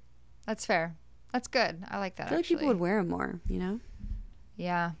 that's fair. That's good. I like that. I feel like actually. people would wear them more, you know?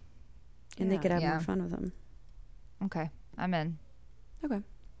 Yeah. And they could have Yeah. more fun with them. Okay. I'm in. Okay.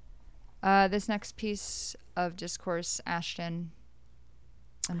 This next piece of discourse, Ashtyn,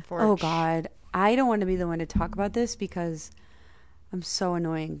 Oh God, I don't want to be the one to talk about this because I'm so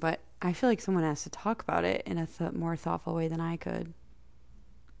annoying, but I feel like someone has to talk about it in a more thoughtful way than I could.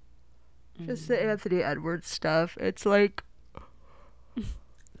 Just the Anthony Edwards stuff. It's like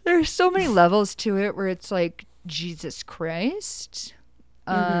there's so many levels to it where it's like, Jesus Christ.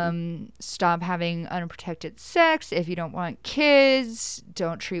 Stop having unprotected sex. If you don't want kids,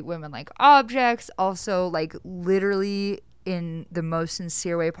 don't treat women like objects. Also, like, literally in the most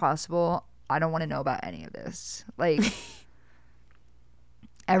sincere way possible, I don't want to know about any of this. Like,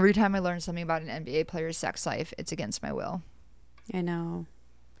 every time I learn something about an NBA player's sex life, it's against my will. I know.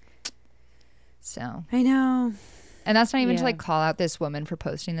 So. I know. And that's not even to, like, call out this woman for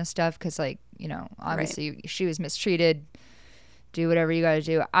posting this stuff because, like, you know, obviously she was mistreated. Do whatever you gotta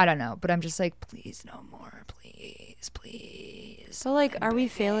do. I don't know. But I'm just like, please no more. Please. So, like, are we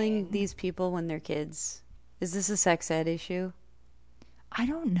failing these people when they're kids? Is this a sex ed issue? I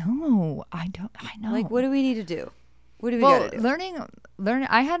don't know. I know. Like, what do we need to do? What do we gotta do? Learning.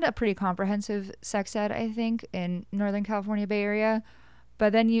 I had a pretty comprehensive sex ed, I think, in Northern California Bay Area.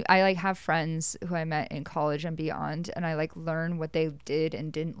 But then I like have friends who I met in college and beyond, and I like learn what they did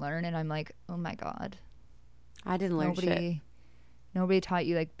and didn't learn, and I'm like, oh my God. I didn't learn shit. Nobody taught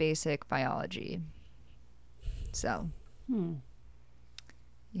you like basic biology. So.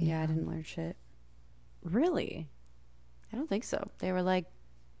 Yeah, I didn't learn shit. Really? I don't think so. They were like,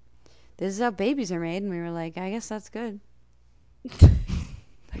 this is how babies are made. And we were like, I guess that's good.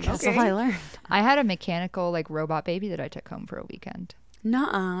 That's all I learned. I had a mechanical like robot baby that I took home for a weekend.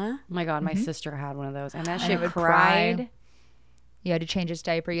 Nuh-uh. Oh my God, my sister had one of those. And that And shit it would cried. cry. You had to change its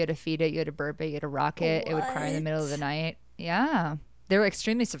diaper. You had to feed it. You had to burp it. You had to rock it. It would cry in the middle of the night. Yeah. They were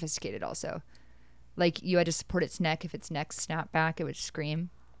extremely sophisticated also. Like, you had to support its neck. If its neck snapped back, it would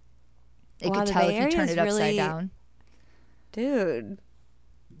scream. It could tell if you turned it upside down. Dude.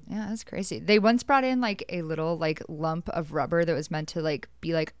 Yeah, that's crazy. They once brought in, like, a little, like, lump of rubber that was meant to, like,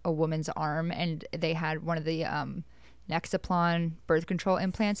 be, like, a woman's arm. And they had one of the Nexaplon birth control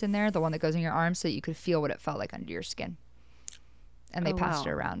implants in there, the one that goes in your arm, so that you could feel what it felt like under your skin. And they passed it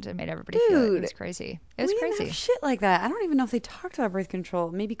around and made everybody feel it. It was crazy. It was crazy. Didn't have shit like that. I don't even know if they talked about birth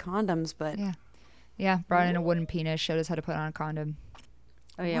control. Maybe condoms, but yeah. Brought in a wooden penis, showed us how to put on a condom.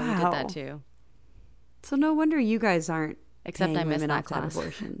 Oh yeah, we did that too. So no wonder you guys aren't. Except I missed that class. class.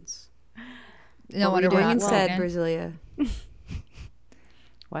 Abortions. No what were wonder you doing instead, pregnant. Brasilia?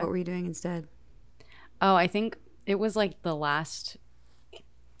 What were you doing instead? Oh, I think it was like the last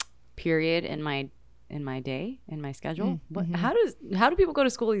period in my day, in my schedule. How do people go to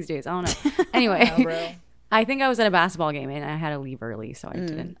school these days? I don't know. Anyway, I think I was at a basketball game and I had to leave early, so I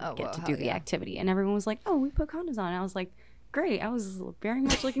didn't get to do the activity. And everyone was like, "Oh, we put condoms on." And I was like, "Great!" I was very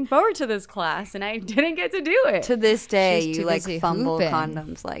much looking forward to this class, and I didn't get to do it. To this day, She's you too like busy fumble hooping.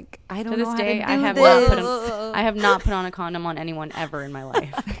 condoms. Like, I don't To this know day, how to do I have not put on a condom on anyone ever in my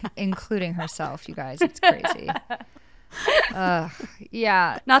life. Including herself, you guys. It's crazy.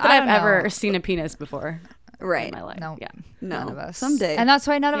 Yeah. Not that I I've don't know. ever seen a penis before. Right. In my life. No. Yeah. None of us. Someday. And that's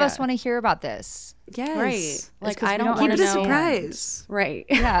why none of us want to hear about this. Yes. Right. Like, 'cause I we don't don't want Keep to it a know. surprise. Right.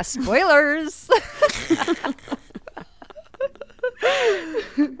 Yeah, spoilers.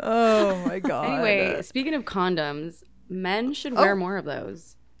 Oh my God. Anyway, speaking of condoms, men should wear more of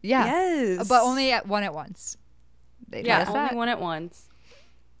those. Yeah. Yes. But only at once. They Yeah, tell us only that. one at once.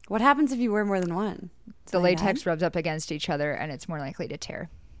 What happens if you wear more than one? The latex rubs up against each other and it's more likely to tear.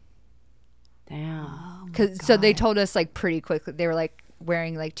 Damn. So they told us like pretty quickly. They were like,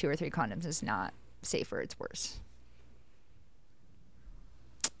 wearing like 2 or 3 condoms is not safer. It's worse.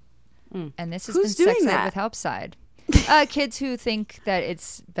 And this has Who's been doing Sex Ed that? with Help Side. Kids who think that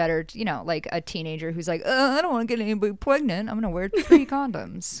it's better, like a teenager who's like, I don't want to get anybody pregnant. I'm going to wear 3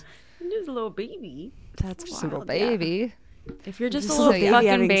 condoms. I'm just a little baby. That's Just wild. a little baby. If you're just Just a little baby fucking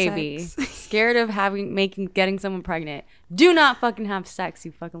having baby, sex. scared of getting someone pregnant, do not fucking have sex,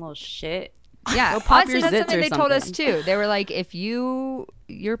 you fucking little shit. Yeah, Go pop honestly, your that's zits something or they told us something. too. They were like, if you're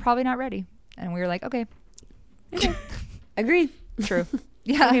probably not ready. And we were like, okay, Agreed. true.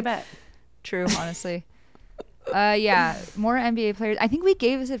 Yeah, Okay, bet. true, honestly. Yeah, more NBA players. I think we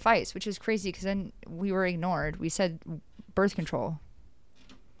gave this advice, which is crazy because then we were ignored. We said birth control.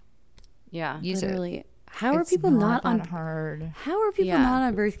 Yeah. Use Literally. it. How are It's people not on that hard? How are people Yeah. not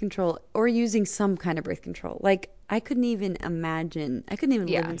on birth control or using some kind of birth control? Like, I couldn't even imagine. I couldn't even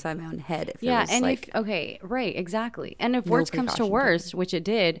live Yeah. inside my own head if Yeah, it was and like, okay, right, exactly. And if No worst comes to precaution worst, which it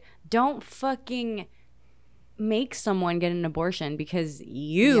did, don't fucking make someone get an abortion because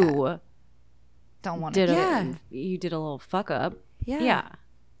you Don't want did to. Yeah. you did a little fuck up. Yeah. Yeah.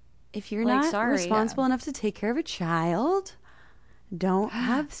 if you're Like, not sorry, responsible enough to take care of a child, don't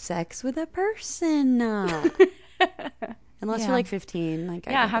have sex with a person. Unless you're like 15. Like,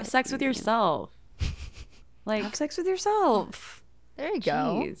 I Yeah, get have it. sex with yourself. Like, Have sex with yourself. There you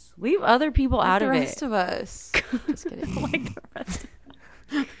go. jeez, leave other people Like out the of rest it. of us. Just kidding. Like the rest.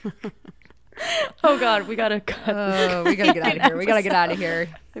 Oh God, we gotta cut. Oh, we gotta get out of here. We gotta get out of here.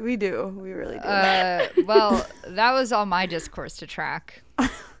 We do. We really do. Well, that was all my discourse to track.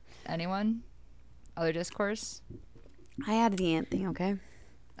 Anyone? Other discourse? I added the ant thing, okay?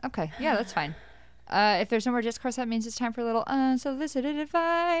 Okay, yeah, that's fine. If there's no more discourse, that means it's time for a little unsolicited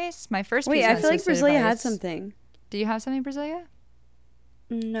advice. My first piece Wait, of I feel like unsolicited Brazilia had advice. something. Do you have something, Brazilia?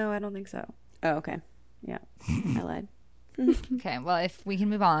 No, I don't think so. Oh, okay. Yeah. I lied. Okay, well, if we can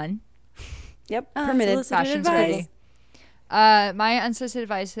move on. Yep, permitted. Unsolicited Fashion's advice. ready. My unsolicited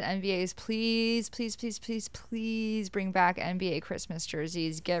advice to the NBA is please, please, please, please, please bring back NBA Christmas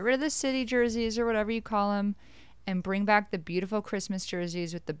jerseys. Get rid of the city jerseys or whatever you call them, and bring back the beautiful Christmas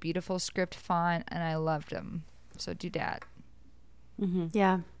jerseys with the beautiful script font. And I loved them, so do that.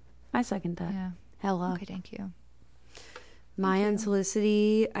 Yeah, I second that. Yeah. Hello. Okay, thank you. My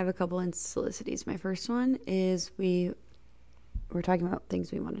unsolicity, I have a couple unsolicities. My first one is we're talking about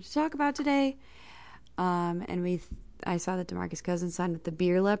things we wanted to talk about today. And I saw that DeMarcus Cousins signed with the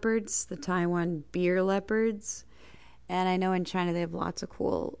beer leopards, the Taiwan beer leopards. And I know in China they have lots of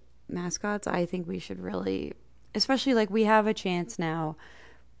cool mascots. I think we should really, especially like we have a chance now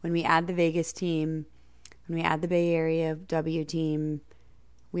when we add the Vegas team, when we add the Bay Area W team,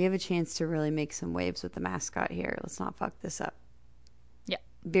 we have a chance to really make some waves with the mascot here. Let's not fuck this up. Yeah.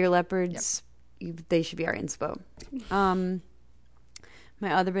 Beer leopards, they should be our inspo. My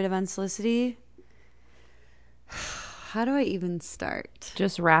other bit of unsolicity. How do I even start?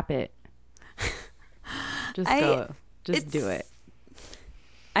 Just wrap it. Just go. Just do it.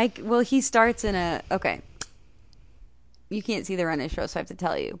 Well, he starts in okay. You can't see the run of the show, so I have to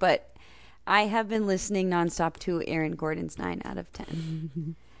tell you. But I have been listening nonstop to Aaron Gordon's 9 out of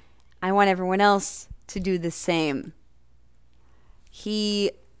 10. I want everyone else to do the same.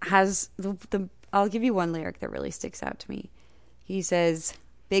 He has I'll give you one lyric that really sticks out to me. He says,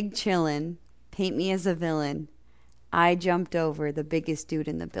 "Big chillin', paint me as a villain. I jumped over the biggest dude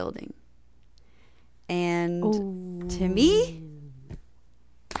in the building." And to me,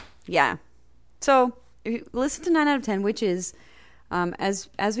 yeah. So if you listen to 9 out of 10, which is, as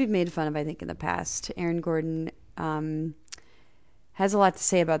we've made fun of, I think, in the past, Aaron Gordon has a lot to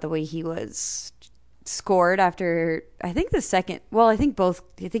say about the way he was scored after, I think I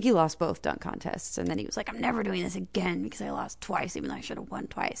think he lost both dunk contests. And then he was like, "I'm never doing this again because I lost twice, even though I should have won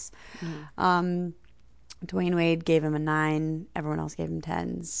twice." Dwayne Wade gave him a 9. Everyone else gave him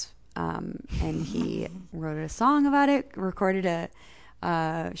 10s. And he wrote a song about it, recorded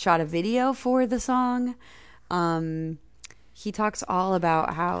shot a video for the song. He talks all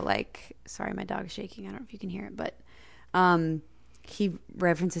about how, like, sorry, my dog's shaking. I don't know if you can hear it, but he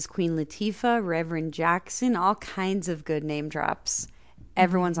references Queen Latifah, Reverend Jackson, all kinds of good name drops.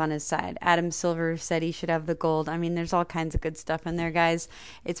 Everyone's on his side. Adam Silver said he should have the gold. I mean, there's all kinds of good stuff in there, guys.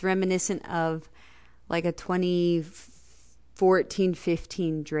 It's reminiscent of like a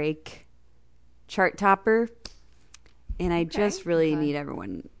 2014-15 Drake chart topper. And I just really need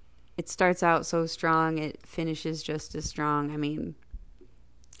everyone. It starts out so strong. It finishes just as strong. I mean,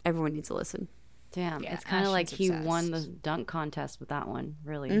 everyone needs to listen. Damn, Yeah, it's kind of like Ashtyn's he obsessed. won the dunk contest with that one.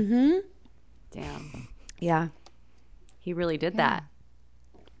 Really. Mm-hmm. Damn. Yeah. He really did that.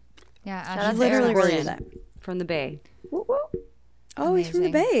 Yeah, Shout out Ashtyn's to Aaron literally really Gordon did that. from the Bay. Oh, he's from the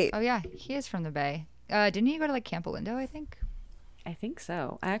Amazing. Bay. Oh yeah, he is from the Bay. Didn't he go to like Camp Lindo, I think? I think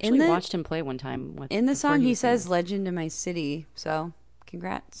so. I actually watched him play one time. In the before song, he was says famous. "Legend in my city." So,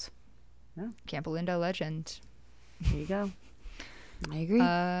 congrats. Camp Lindo legend. There you go. I agree.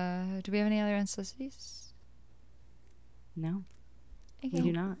 Do we have any other unsolicities? No, Okay. we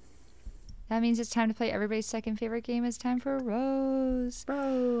do not. That means it's time to play everybody's second favorite game. It's time for Rose.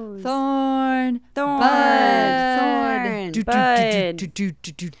 Rose. Thorn. Thorn. Bud. Thorn. Bud. Bud.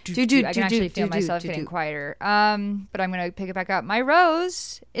 I can actually feel myself getting quieter. But I'm going to pick it back up. My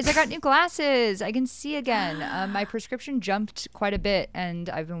rose is I got new glasses. I can see again. My prescription jumped quite a bit, and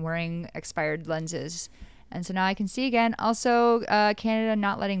I've been wearing expired lenses. And so now I can see again. Also, Canada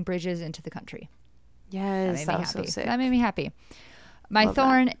not letting bridges into the country. Yes, That made me that was so happy. sick. That made me happy. My Love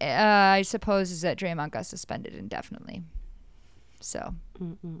thorn, I suppose, is that Draymond got suspended indefinitely. So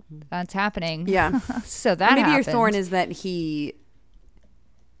that's happening. Yeah. So that Maybe happened. your thorn is that he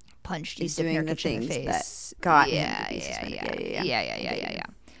punched is Yusuf doing the Nurkic in the things face. that got him yeah, to be yeah, suspended. yeah, yeah, yeah, yeah, yeah, yeah.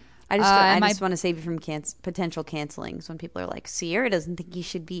 I just want to save you from potential cancelings when people are like, Ciara doesn't think you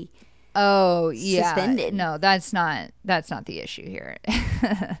should be suspended. No, that's not the issue here.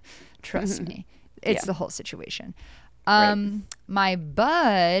 Trust me. It's the whole situation. My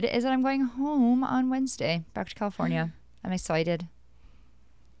bud is that I'm going home on Wednesday, back to California. I'm excited.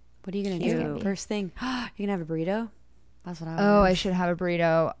 What are you going to do? First thing, you're going to have a burrito? That's what I want. Oh, I should have a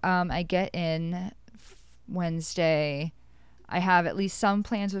burrito. I get in Wednesday. I have at least some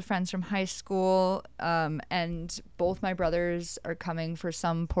plans with friends from high school, and both my brothers are coming for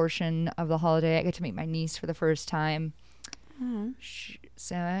some portion of the holiday. I get to meet my niece for the first time.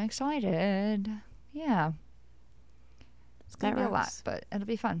 So I'm excited. Yeah. It's going to be a lot, but it'll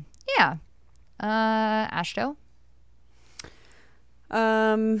be fun. Yeah. Ashto?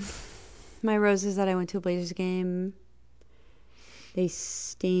 My roses that I went to a Blazers game. They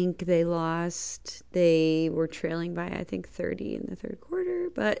stink. They lost. They were trailing by, I think, 30 in the third quarter.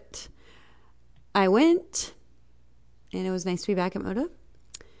 But I went, and it was nice to be back at Moda.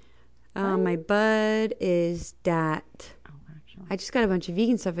 My bud is that I just got a bunch of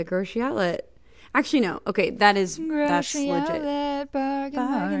vegan stuff at Grocery Outlet. Actually, no. Okay, that's legit. Outlet,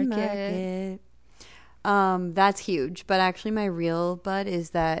 bargain market. That's huge. But actually, my real bud is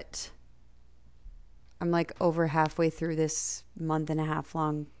that I'm like over halfway through this month and a half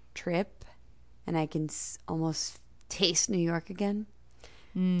long trip, and I can almost taste New York again.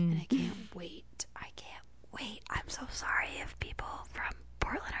 And I can't wait. I'm so sorry if people from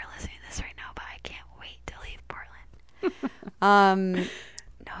Portland are listening to this right now, but I can't wait to leave Portland.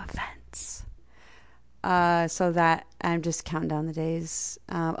 No offense. So that I'm just counting down the days.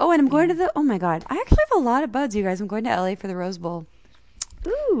 And I'm going to oh my God, I actually have a lot of buds, you guys. I'm going to LA for the Rose Bowl.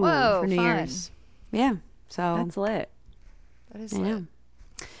 Ooh, whoa, for New fun. Year's. Yeah, so that's lit. That is lit.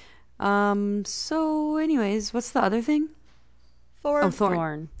 So anyways, what's the other thing?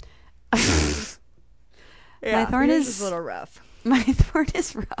 Thorn. Yeah, my thorn is a little rough. My thorn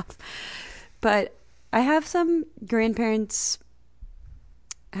is rough, but I have some grandparents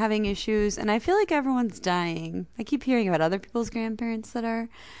having issues, and I feel like everyone's dying. I keep hearing about other people's grandparents that are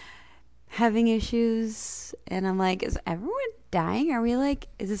having issues, and I'm like, is everyone dying? Are we like,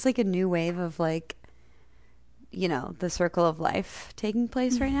 is this like a new wave of like, the circle of life taking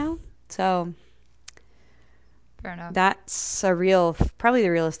place right now? So fair enough. that's probably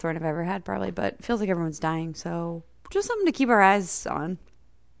the realest thorn I've ever had, probably, but it feels like everyone's dying, so just something to keep our eyes on.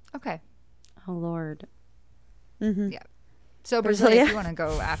 Okay. Oh Lord. Yeah. So Brazilia, if you want to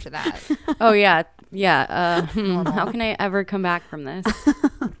go after that. Oh yeah. How can I ever come back from this?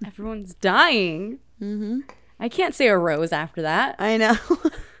 Everyone's dying. I can't say a rose after that. I know.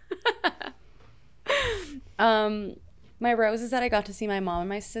 My rose is that I got to see my mom and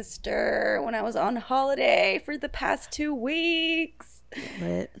my sister when I was on holiday for the past 2 weeks.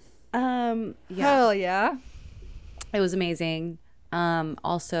 Lit. Hell yeah. It was amazing.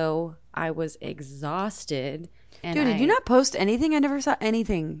 Also, I was exhausted. And Dude, did you not post anything? I never saw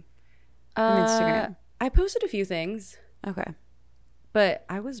anything on Instagram. I posted a few things, Okay. but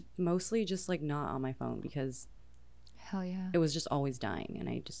I was mostly just like not on my phone because Hell yeah. it was just always dying and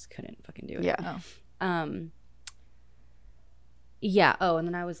I just couldn't fucking do it. Yeah. Yeah. Oh, and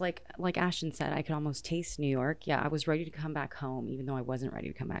then I was like Ashtyn said, I could almost taste New York. Yeah, I was ready to come back home, even though I wasn't ready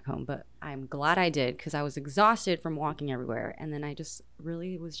to come back home. But I'm glad I did because I was exhausted from walking everywhere. And then I just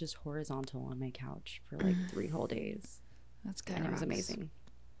really was just horizontal on my couch for like 3 whole days. That's good. And it was amazing.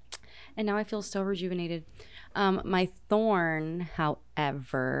 And now I feel so rejuvenated. My thorn,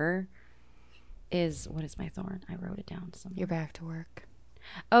 however, what is my thorn? I wrote it down somewhere. You're back to work.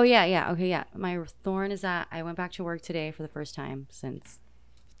 Oh, yeah. Okay, yeah. My thorn is that I went back to work today for the first time since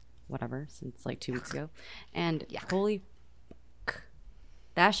like 2 weeks ago. And holy fuck,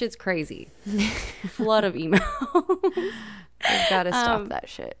 that shit's crazy. Flood of emails. You've got to stop that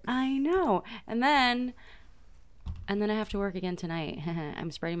shit. I know. And then I have to work again tonight. I'm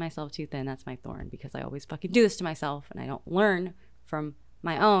spreading myself too thin. That's my thorn because I always fucking do this to myself and I don't learn from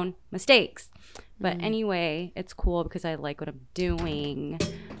my own mistakes. But anyway, it's cool because I like what I'm doing.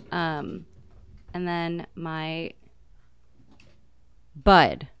 And then my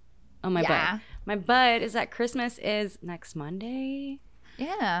bud. Oh, my bud. My bud is that Christmas is next Monday.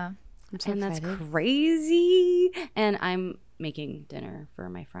 Yeah. I'm so and excited. That's crazy. And I'm making dinner for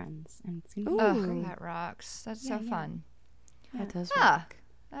my friends. And it's gonna be great. That rocks. That's so fun. That does Yeah, rock.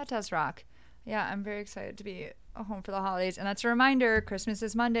 that does rock. Yeah, I'm very excited to be home for the holidays. And that's a reminder, Christmas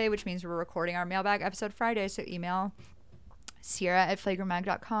is Monday, which means we're recording our mailbag episode Friday. So email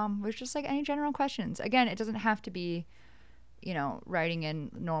Ciara@flagrantmag.com with just like any general questions. Again, it doesn't have to be, writing in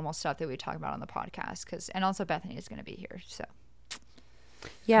normal stuff that we talk about on the podcast. And also Bethany is going to be here. So.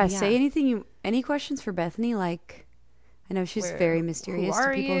 Yeah, say anything. Any questions for Bethany? Like, I know she's very mysterious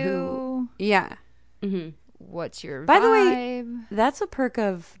to people who. Yeah. Mm-hmm. What's your By vibe? the way, that's a perk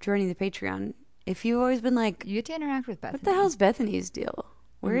of joining the Patreon. If you've always been like, you get to interact with Bethany. What the hell's Bethany's deal?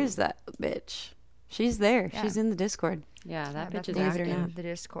 Where is that bitch? She's there. Yeah. She's in the Discord. Yeah, that bitch is in the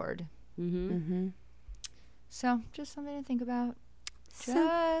Discord. Mm-hmm. Mm-hmm. So, just something to think about.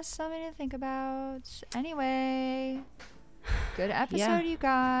 Just something to think about. Anyway, good episode, you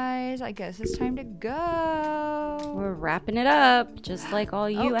guys. I guess it's time to go. We're wrapping it up, just like all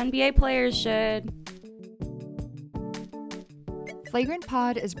you NBA players should. Flagrant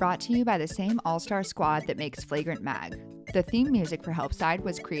Pod is brought to you by the same all-star squad that makes Flagrant Mag. The theme music for Helpside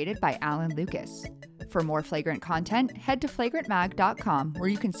was created by Alan Lucas. For more Flagrant content, head to flagrantmag.com, where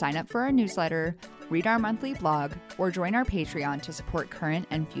you can sign up for our newsletter, read our monthly blog, or join our Patreon to support current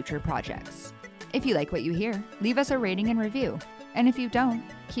and future projects. If you like what you hear, leave us a rating and review. And if you don't,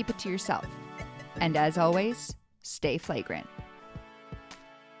 keep it to yourself. And as always, stay flagrant.